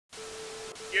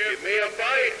Give me a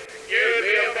bite. Give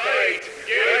me a bite.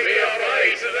 Give me a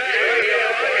piece of that. Give me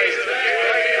a piece of that.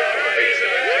 Give me a piece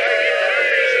of that. Give me a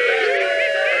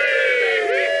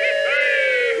piece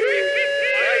of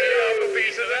that. I love a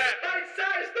piece of that.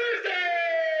 Bite-size Thursday.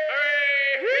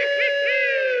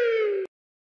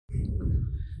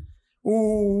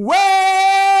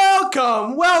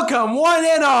 Welcome, one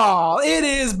and all. It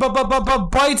is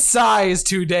bite size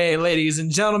today, ladies and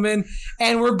gentlemen,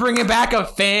 and we're bringing back a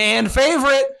fan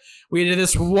favorite. We did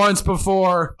this once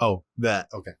before. Oh, that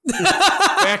okay.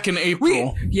 Back in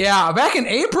April. Back in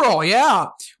April. Yeah,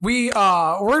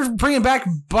 we're bringing back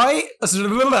I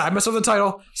messed up the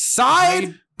title.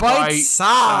 Bite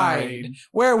Side,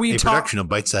 where we talk. Production of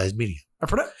bite-sized media. A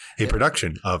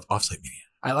production of Offsite Media.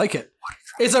 I like it.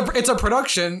 It's a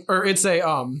production, or it's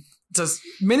a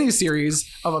mini series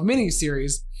of a mini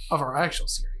series of our actual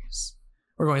series.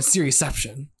 We're going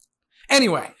serieception.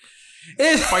 Anyway,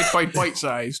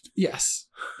 bite-sized. Yes,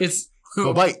 it's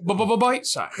bite-sized. Bite.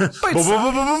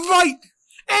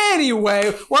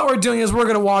 Anyway, what we're doing is we're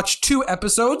going to watch 2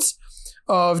 episodes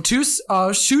of two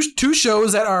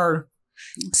shows that are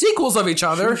sequels of each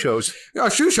other. Shoe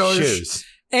shows.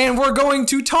 And we're going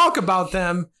to talk about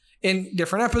them in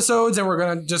different episodes, and we're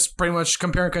going to just pretty much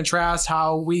compare and contrast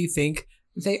how we think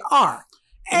they are.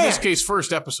 In this case,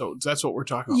 first episodes. That's what we're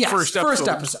talking about. Yes, first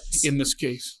episodes. In this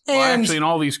case. And well, actually, in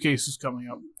all these cases coming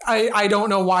up. I don't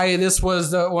know why this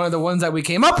was one of the ones that we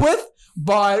came up with,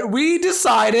 but we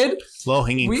decided...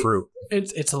 Low-hanging fruit.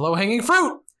 It's a low-hanging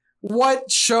fruit. What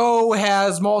show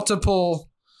has multiple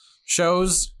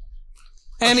shows?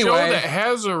 Anyway, A show that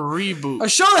has a reboot. A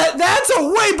show that's a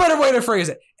way better way to phrase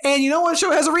it. And you know what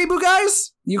show has a reboot,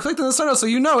 guys? You clicked on the title, so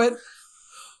you know it.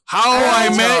 How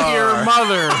I Met Your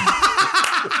Mother.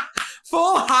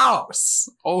 Full House.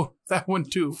 Oh, that one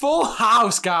too. Full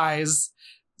House, guys.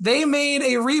 They made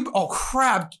a reboot. Oh,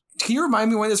 crap. Can you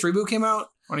remind me when this reboot came out?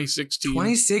 2016.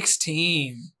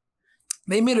 2016.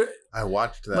 They made it. I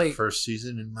watched that first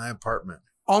season in my apartment.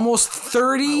 Almost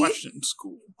 30. I watched it in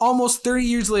school. Almost 30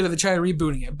 years later, they tried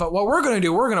rebooting it. But what we're going to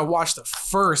do, we're going to watch the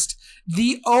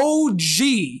OG,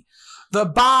 the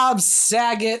Bob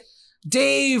Saget,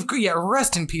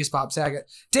 rest in peace, Bob Saget,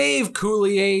 Dave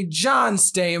Coulier, John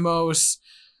Stamos,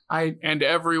 and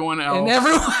everyone else.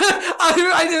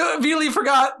 I immediately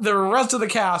forgot the rest of the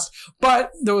cast,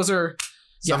 but those are...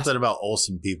 Something about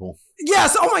Olsen people.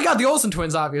 Yes, oh my God, the Olsen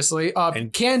twins, obviously.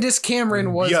 And Candace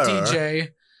Cameron was DJ.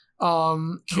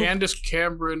 Candace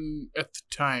Cameron at the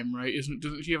time, right?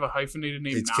 Doesn't she have a hyphenated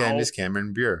name now? It's Candace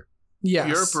Cameron Bure.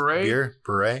 Yes. Bure? I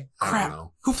don't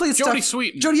know. Who played Jodie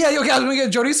Sweetin? I was going to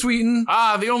get Jodie Sweetin.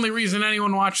 The only reason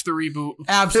anyone watched the reboot.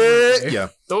 Absolutely. Yeah.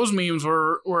 Those memes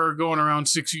were going around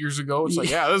 6 years ago. It's like,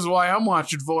 this is why I'm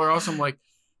watching Fuller House. I'm like,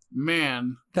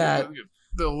 man,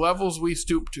 the levels we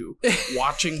stoop to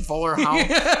watching Fuller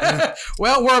House.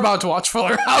 Well, we're about to watch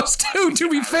Fuller House too, to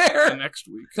be fair.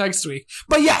 Next week.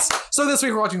 But yes, so this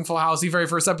week we're watching Full House, the very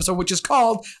first episode, which is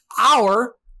called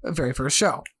our very first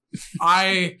show.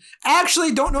 I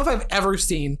actually don't know if I've ever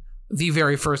seen the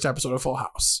very first episode of Full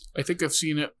House. I think I've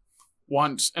seen it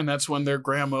once, and that's when their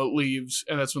grandma leaves,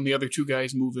 and that's when the other 2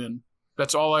 guys move in.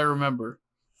 That's all I remember.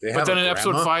 But then in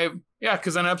episode 5,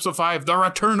 because in episode 5, the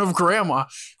return of Grandma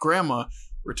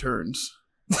returns.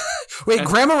 Wait,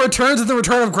 Grandma returns at the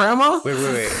return of Grandma?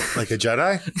 Wait. Like a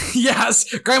Jedi? Yes.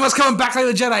 Grandma's coming back like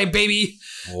the Jedi, baby.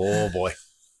 Oh, boy.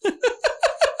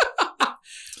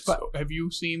 So, have you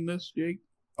seen this, Jake?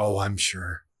 Oh, I'm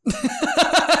sure.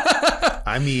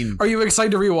 I mean... Are you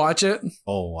excited to rewatch it?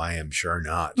 Oh, I am sure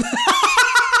not.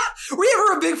 Were you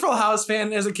ever a big Full House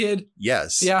fan as a kid?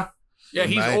 Yes. Yeah. Yeah,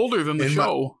 he's older than the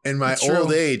show. In my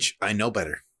old age, I know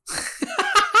better.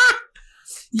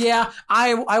 Yeah,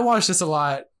 I watched this a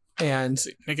lot. And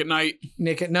Nick at Night.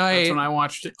 That's when I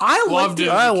watched it. I loved it.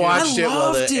 I watched it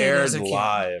while it aired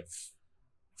live.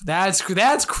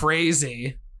 That's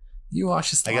crazy. You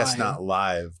watched this live. I guess not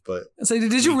live, but... So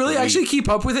did you really actually keep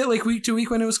up with it like week to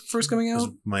week when it was first coming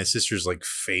out? My sister's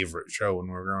favorite show when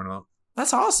we were growing up.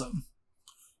 That's awesome.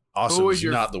 Awesome is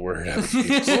not the word.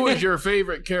 Who was your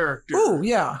favorite character? Oh,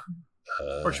 yeah.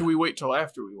 Or should we wait till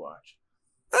after we watch?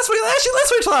 Let's wait till after we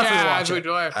watch let's wait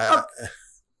till after.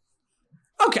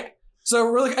 Okay.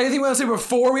 So, anything you want to say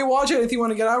before we watch it? Anything you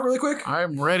want to get out really quick?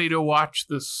 I'm ready to watch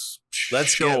this Let's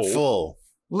show. Get full.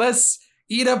 Let's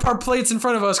eat up our plates in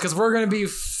front of us because we're going to be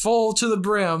full to the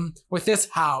brim with this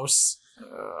house.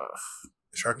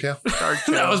 Shark Tale?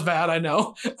 That was bad, I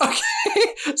know. Okay.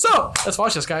 So, let's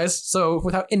watch this, guys. So,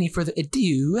 without any further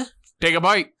ado... Take a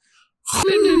bite.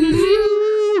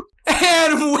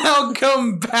 And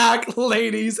welcome back,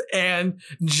 ladies and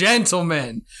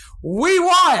gentlemen. We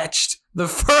watched the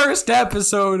first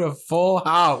episode of Full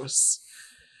House.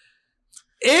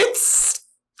 It's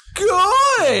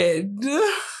good.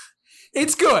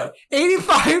 It's good.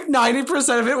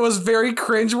 85-90% of it was very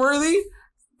cringeworthy,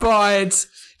 but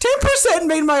 10%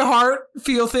 made my heart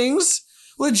feel things.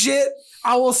 Legit,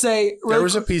 I will say. There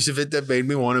was a piece of it that made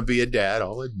me want to be a dad,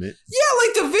 I'll admit. Yeah,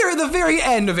 like the very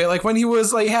end of it, like when he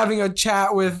was like having a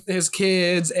chat with his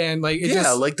kids and like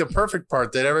like the perfect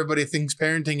part that everybody thinks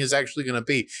parenting is actually going to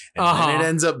be, and then it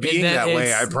ends up being that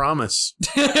way. I promise.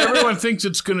 Everyone thinks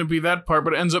it's going to be that part,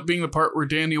 but it ends up being the part where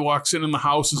Danny walks in and the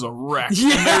house is a wreck.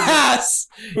 Yes,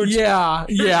 yeah.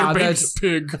 Your baby's a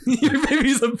pig. Your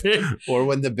baby's a pig. Or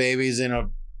when the baby's in a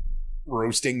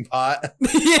roasting pot.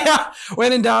 Yeah,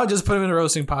 when in doubt, just put him in a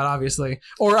roasting pot, obviously.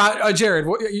 Or Jared,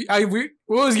 what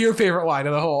was your favorite line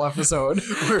of the whole episode?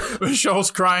 Where Michelle's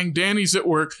crying, Danny's at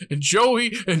work, and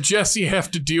Joey and Jesse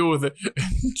have to deal with it.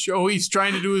 And Joey's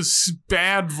trying to do his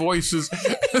bad voices,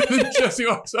 and then Jesse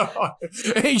walks up.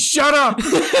 Hey, shut up!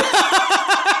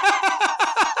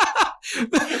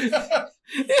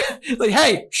 Like,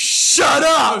 hey, shut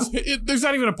up! There's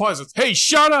not even a pause. It's, hey,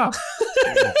 shut up!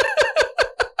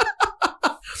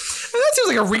 That seems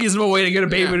like a reasonable way to get a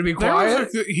baby to be quiet.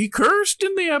 He cursed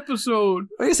in the episode.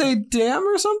 Did he say damn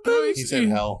or something? He said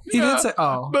hell. He did say,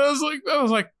 oh. But I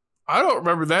was like, I don't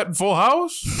remember that in Full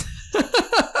House.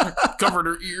 Covered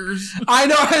her ears. I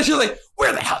know. I was just like,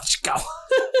 where the hell did she go?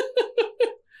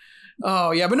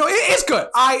 Oh, yeah. But no, it's good.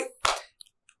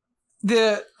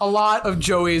 A lot of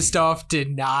Joey's stuff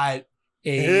did not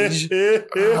age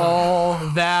all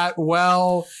that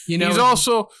well. You know, he's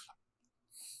also...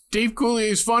 Dave Coulier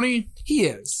is funny. He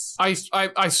is. I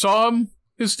saw him,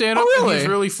 his stand-up. Oh, really? And he's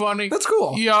really funny. That's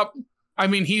cool. Yep. I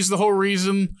mean, he's the whole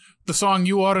reason the song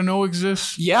 "You Ought to Know"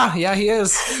 exists. Yeah, he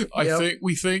is.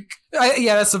 We think.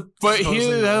 Yeah, that's a. But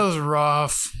that was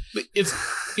rough.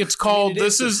 It's called.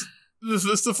 This is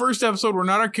the first episode where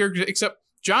not our characters, except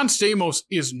John Stamos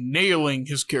is nailing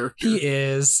his character. He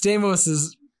is. Stamos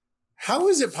is. How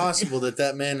is it possible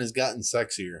that man has gotten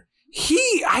sexier?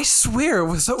 I swear,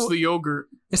 was it's the yogurt.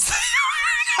 It's the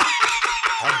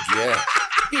yeah.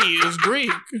 He is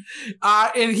Greek.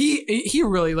 And he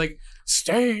really like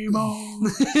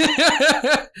Stamos.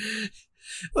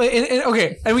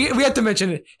 Okay, and we have to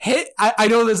mention it. I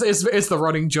know this it's the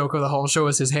running joke of the whole show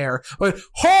is his hair, but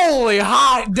holy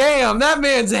hot damn, that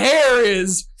man's hair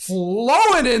is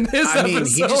flowing in this episode. I mean,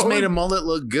 he just made a mullet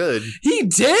look good. He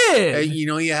did. You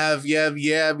know, you have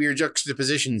your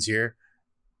juxtapositions here.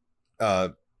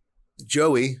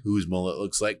 Joey, whose mullet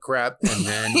looks like crap, and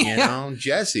then you know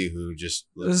Jesse, who just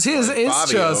looks he's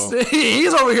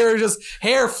over here just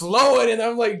hair flowing, and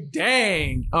I'm like,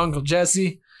 dang, Uncle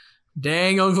Jesse.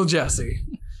 There's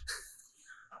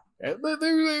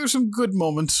some good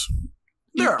moments.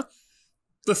 There.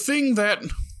 The thing that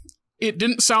it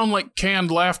didn't sound like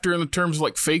canned laughter in the terms of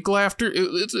like fake laughter.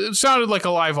 It sounded like a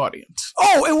live audience.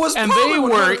 Oh, it was, and they were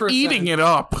 100%. Eating it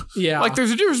up. Yeah, like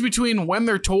there's a difference between when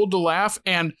they're told to laugh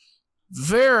and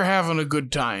they're having a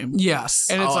good time. Yes,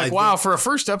 and it's wow, for a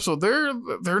first episode,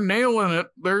 they're nailing it.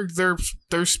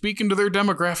 They're speaking to their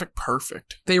demographic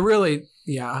perfect. They really,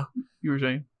 yeah. You were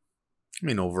saying. I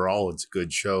mean, overall, it's a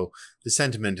good show. The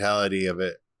sentimentality of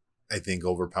it, I think,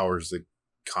 overpowers the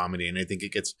comedy, and I think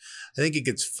it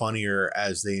gets funnier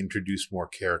as they introduce more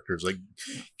characters. Like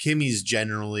Kimmy's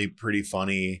generally pretty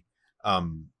funny.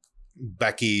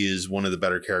 Becky is one of the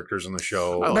better characters on the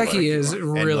show. Becky is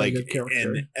really good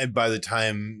character. And by the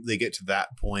time they get to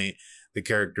that point, the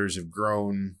characters have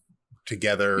grown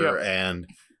together and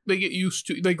they get used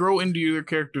to, they grow into their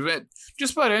characters.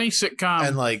 Just about any sitcom,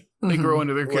 and like they grow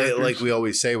into their characters. Like we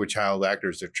always say with child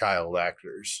actors, they're child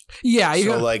actors. Yeah.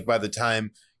 So like by the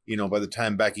time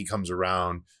Becky comes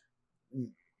around,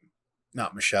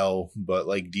 not Michelle, but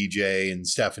like DJ and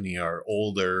Stephanie are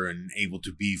older and able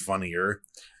to be funnier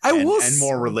and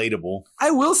more relatable.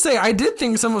 I will say I did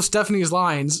think some of Stephanie's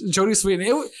lines, Jodie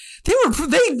Sweetin,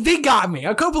 they got me.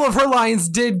 A couple of her lines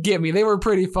did get me. They were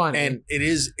pretty funny. And it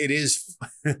is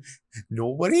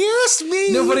nobody asked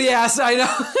me. Nobody asked. I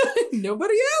know.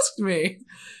 Nobody asked me.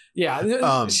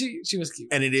 Yeah. She was cute.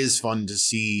 And it is fun to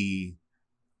see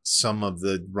some of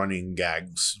the running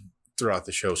gags throughout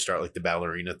the show start, like the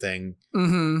ballerina thing.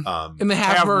 Mm-hmm. And the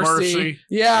Have Mercy.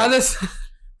 Yeah.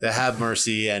 The Have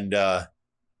Mercy and how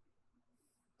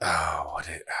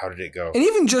did it go? And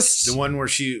even just the one where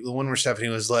Stephanie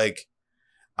was like,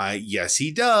 yes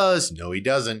he does, no he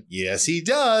doesn't, yes he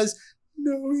does,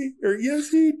 yes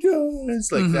he does.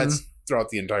 Like that's throughout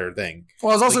the entire thing.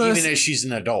 Well, I was also even as she's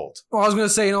an adult. Well, I was going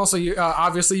to say, and also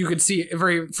obviously you could see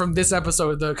from this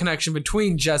episode the connection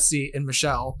between Jesse and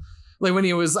Michelle. Like when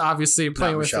he was obviously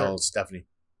playing with Michelle, her. Stephanie.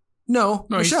 No,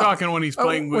 No, he's Michelle. talking when he's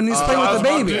playing with. when he's playing with I the was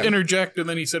about baby. to interject, and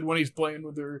then he said when he's playing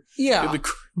with her. Yeah, In the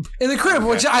crib. in the crib, Okay.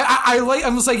 which I like.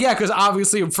 I'm just like, yeah, because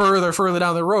obviously further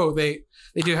down the road,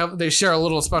 they share a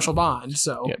little special bond.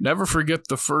 So Yeah, never forget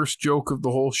the first joke of the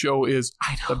whole show is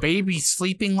I know. the baby's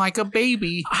sleeping like a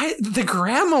baby. The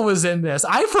grandma was in this.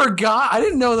 I forgot. I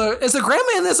didn't know is the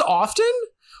grandma in this often?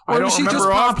 Or I don't does she remember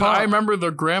just pop often. up? I remember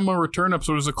the grandma return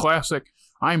episode is a classic.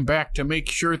 I'm back to make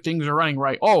sure things are running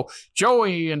right. Oh,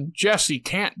 Joey and Jesse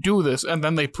can't do this. And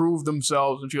then they prove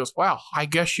themselves. And she goes, well, I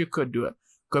guess you could do it.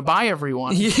 Goodbye,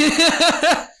 everyone.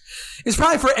 Yeah. It's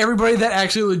probably for everybody that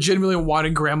actually legitimately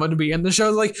wanted grandma to be in the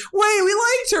show. Like, wait, we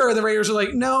liked her. The Raiders are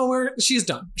like, no, she's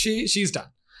done. She's done.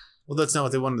 Well, that's not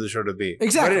what they wanted the show to be.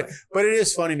 Exactly. But it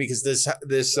is funny because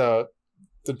the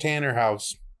Tanner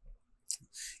house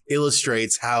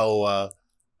illustrates how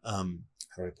how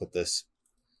do I put this?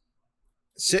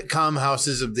 Sitcom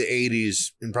houses of the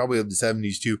 80s and probably of the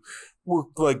 70s too were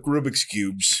like Rubik's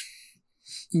cubes.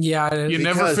 Yeah. You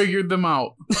never Because- figured them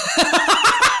out.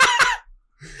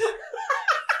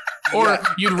 Or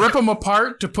you'd rip them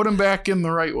apart to put them back in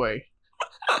the right way.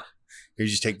 You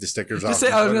just take the stickers Just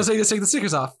off. I was going to say, just take the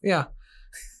stickers off. Yeah.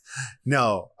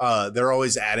 No, they're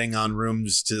always adding on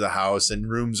rooms to the house, and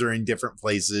rooms are in different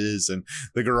places. And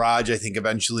the garage, I think,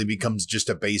 eventually becomes just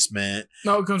a basement.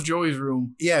 No, it comes Joey's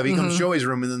room. Yeah, it becomes Mhm. Joey's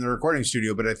room and then the recording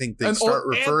studio. But I think they And- start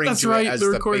and referring that's to right, it as the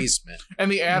the recording- basement.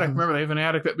 And the attic. Mhm. Remember, they have an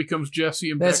attic that becomes Jesse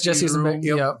and That's Becky's Jesse's. room.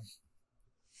 Yep.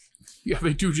 Yeah,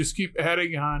 they do just keep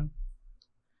adding on.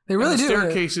 They really And the do.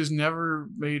 staircases never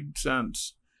made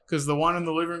sense because the one in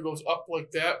the living room goes up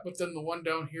like that, but then the one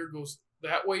down here goes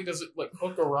that way. Does it like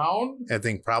hook around? I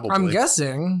think probably. I'm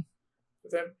guessing.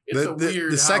 But then it's a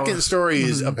weird. The second house. story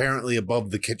is Mhm. apparently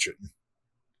above the kitchen.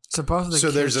 It's above the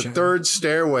So there's a kitchen. third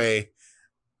stairway.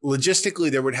 Logistically,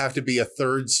 there would have to be a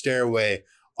third stairway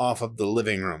off of the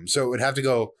living room. So it would have to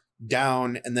go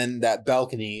down and then that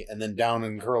balcony and then down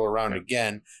and curl around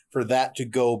again for that to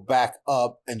go back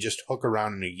up and just hook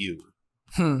around in a U.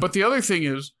 But the other thing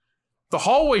is, the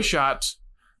hallway shots.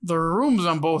 There are rooms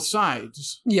on both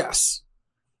sides, Yes.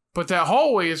 but that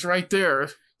hallway is right there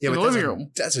in the but living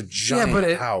room. that's a giant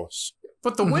but house.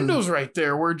 But the Mhm. window's right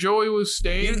there where Joey was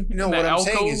staying. You know in what that I'm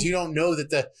saying alcove. is you don't know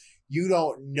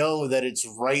that it's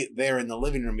right there in the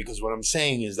living room, because what I'm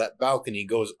saying is that balcony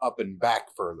goes up and back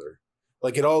further.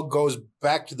 Like it all goes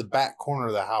back to the back corner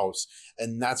of the house,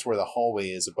 and that's where the hallway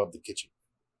is above the kitchen.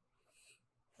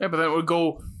 Yeah, but then it would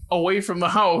go away from the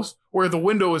house where the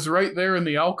window is right there in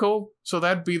the alcove. So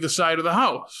that'd be the side of the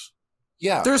house.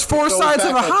 Yeah. There's four it goes sides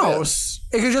of back a like house.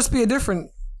 It could just be a different.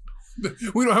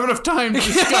 We don't have enough time to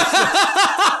discuss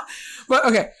that. But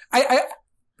okay,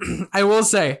 I will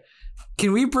say,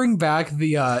 can we bring back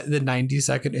the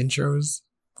 90-second intros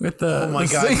with the? Oh my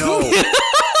the God, sing- no.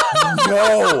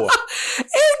 No.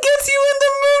 It gets you in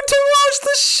the mood to watch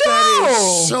the show. That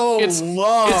is so It's-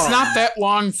 long. It's not that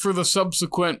long for the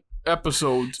subsequent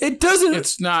episodes. It doesn't.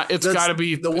 It's not. It's That's got to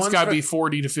be. the It's ones got to for- be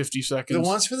 40 to 50 seconds. the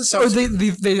ones for the or subs.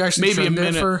 they actually Maybe a trimmed it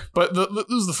minute. for. But this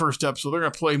is the first episode. They're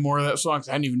gonna play more of that song. 'Cause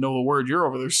I didn't even know the word. You're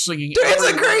over there singing. Dude, it's a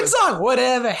every great word. song.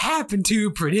 Whatever happened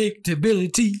to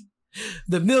predictability?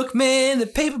 The milkman, the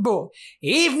paperboy,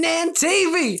 evening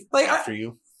TV. Like, After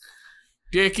you.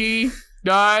 Dickie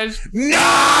does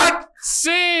Not.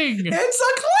 sing. it's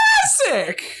a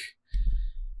classic.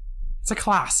 It's a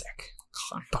classic.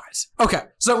 But, okay,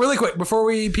 so really quick before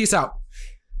we peace out,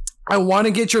 I want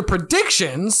to get your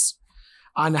predictions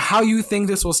on how you think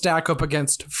this will stack up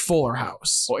against Fuller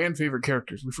House. Oh, and favorite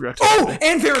characters. We forgot to. Oh,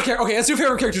 and favorite character. Okay, let's do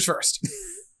favorite characters first.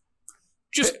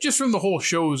 Just from the whole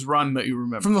show's run that you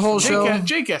remember. From the whole show?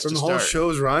 Jake has From to the whole start.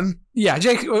 show's run. Yeah,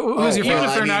 Jake, who's your well, Even favorite?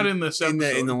 if they're I not mean, in this in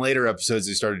episode. the later episodes,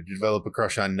 they started to develop a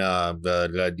crush on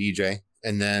the DJ,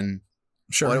 and then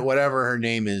Sure. whatever her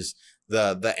name is,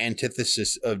 the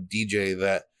antithesis of DJ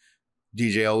that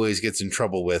DJ always gets in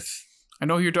trouble with. I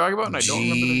know who you're talking about, and I don't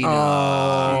remember the name. Gina.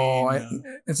 Oh,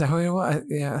 is that who it was?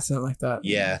 Yeah, something like that.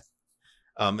 Yeah.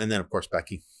 And then of course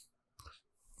Becky.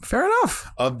 Fair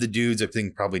enough. Of the dudes, I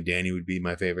think probably Danny would be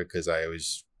my favorite because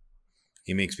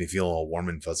he makes me feel all warm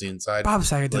and fuzzy inside. Bob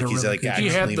Saget did Like a he's really like good He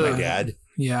had actually my the- dad.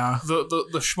 Yeah. The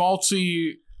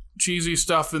schmaltzy, cheesy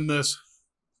stuff in this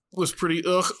was pretty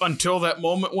until that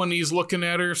moment when he's looking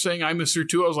at her saying "I miss her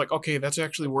too." I was like, okay, that's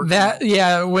actually working.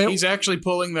 When He's actually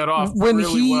pulling that off when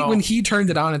really well. when he turned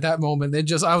it on at that moment,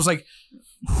 I was like,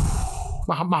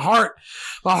 my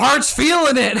heart's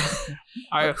feeling it.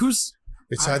 Who's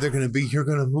It's either going to be you're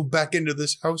going to move back into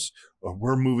this house or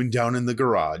we're moving down in the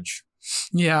garage.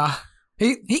 yeah.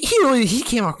 He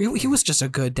came out. He was just a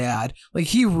good dad. Like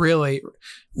he really.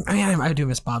 I do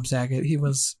miss Bob Saget. He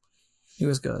was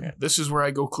good. Yeah, this is where I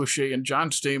go cliche, and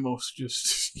John Stamos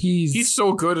he's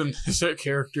so good in that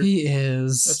character. He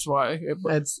is. That's why.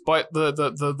 But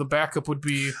the backup would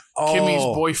be Kimmy's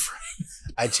boyfriend.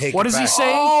 I take. What does he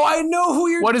say? Oh, I know who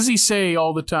you're. What does he say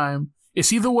all the time? Is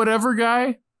he the whatever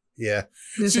guy? Yeah.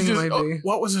 This thing might be.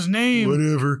 What was his name?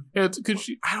 Whatever. I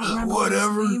don't remember what his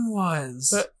name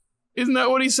was. Isn't that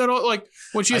what he said? Like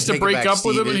when she has to break up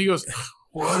with him, and he goes,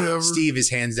 "Whatever." Steve is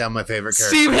hands down my favorite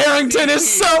character. Steve Harrington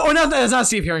is so. Oh no, that's not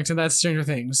Steve Harrington. That's Stranger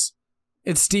Things.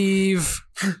 It's Steve.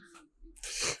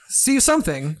 Steve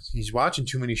something. He's watching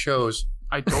too many shows.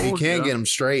 I told you. You can't get him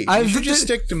straight. You should just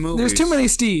stick to movies. There's too many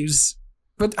Steves.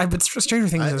 But Stranger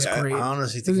Things is great. I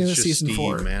honestly think it's just season Steve,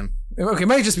 4. man. Okay,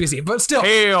 might just be Steve, but still.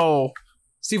 Hale.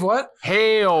 Steve what?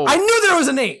 Hale. I knew there was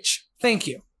an H. Thank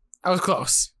you. I was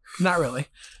close. Not really.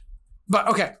 But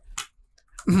okay.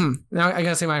 Now I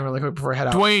gotta say mine really quick before I head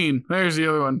out. Dwayne. There's the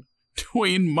other one.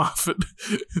 Dwayne Moffat.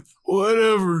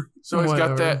 Whatever. So he's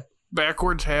got that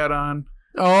backwards hat on.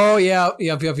 Oh yeah.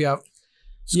 Yep.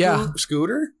 Yeah.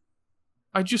 Scooter?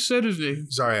 I just said his name.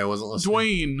 Sorry, I wasn't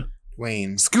listening.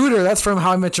 Dwayne. Scooter, that's from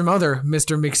How I Met Your Mother,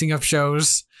 Mr. Mixing Up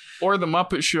Shows. Or The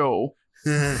Muppet Show.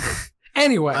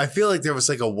 Anyway. I feel like there was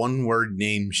like a one-word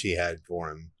name she had for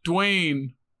him.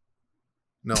 Dwayne.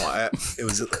 No, it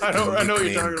was. I know what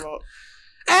you're talking about.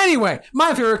 Anyway,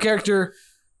 my favorite character.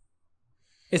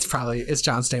 It's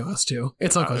John Stamos too.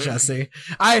 It's Uncle Jesse.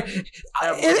 Have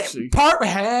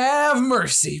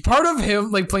mercy. Part of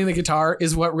him like playing the guitar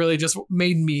is what really just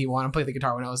made me want to play the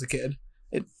guitar when I was a kid.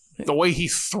 The way he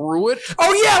threw it.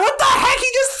 Oh yeah, what the heck? He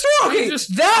just threw it. Okay,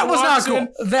 that was not cool.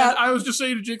 That I was just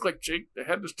saying to Jake, the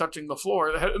head is touching the floor,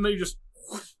 and they just.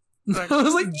 I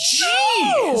was like,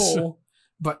 jeez. No.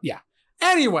 But yeah.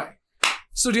 Anyway,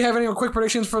 so do you have any quick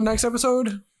predictions for the next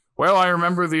episode? Well, I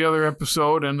remember the other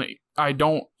episode, and I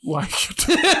don't like it.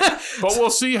 But we'll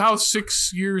see how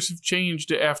 6 years have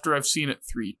changed after I've seen it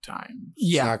 3 times.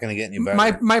 Yeah. It's not going to get any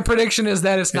better. My prediction is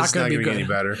that it's not going to be good. Any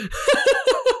better.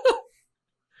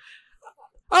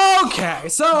 Okay,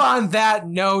 so on that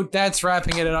note, that's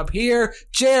wrapping it up here.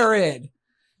 Jared,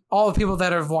 all the people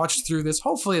that have watched through this,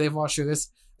 hopefully they've watched through this,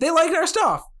 they liked our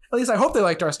stuff. At least I hope they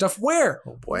liked our stuff. Where?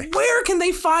 Oh boy. Where can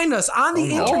they find us on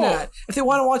the internet if they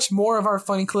want to watch more of our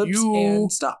funny clips and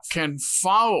stuff? You can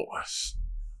follow us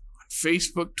on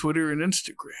Facebook, Twitter, and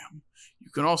Instagram.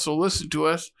 You can also listen to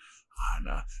us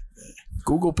on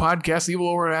Google Podcasts, even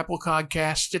over at Apple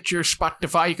Podcasts, Stitcher,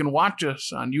 Spotify. You can watch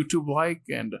us on YouTube,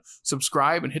 and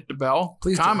subscribe and hit the bell.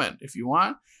 Please comment if you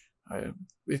want.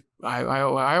 I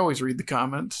always read the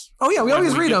comments. Oh yeah, we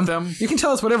always read them. You can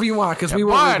tell us whatever you want because we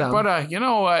will read them. But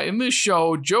in this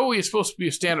show, Joey is supposed to be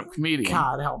a stand-up comedian.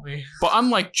 God help me. But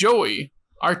unlike Joey,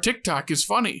 our TikTok is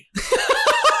funny.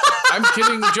 I'm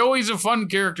kidding. Joey's a fun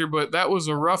character, but that was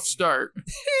a rough start.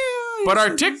 But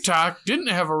our TikTok didn't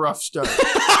have a rough start.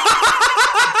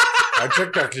 Our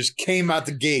TikTok just came out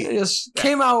the gate. It just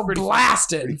came out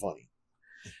blasted. Pretty funny.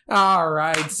 All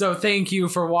right. So thank you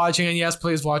for watching. And yes,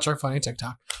 please watch our funny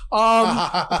TikTok.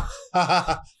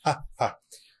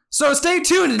 So stay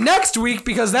tuned next week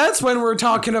because that's when we're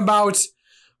talking about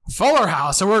Fuller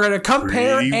House. And we're going to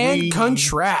compare and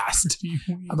contrast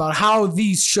about how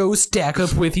these shows stack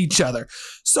up with each other.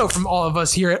 So from all of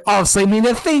us here at All Slate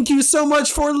Media, thank you so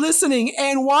much for listening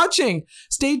and watching.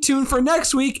 Stay tuned for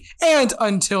next week. And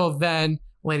until then,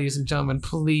 ladies and gentlemen,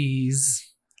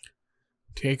 please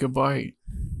take a bite.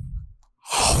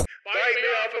 Bite me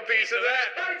off a piece of that.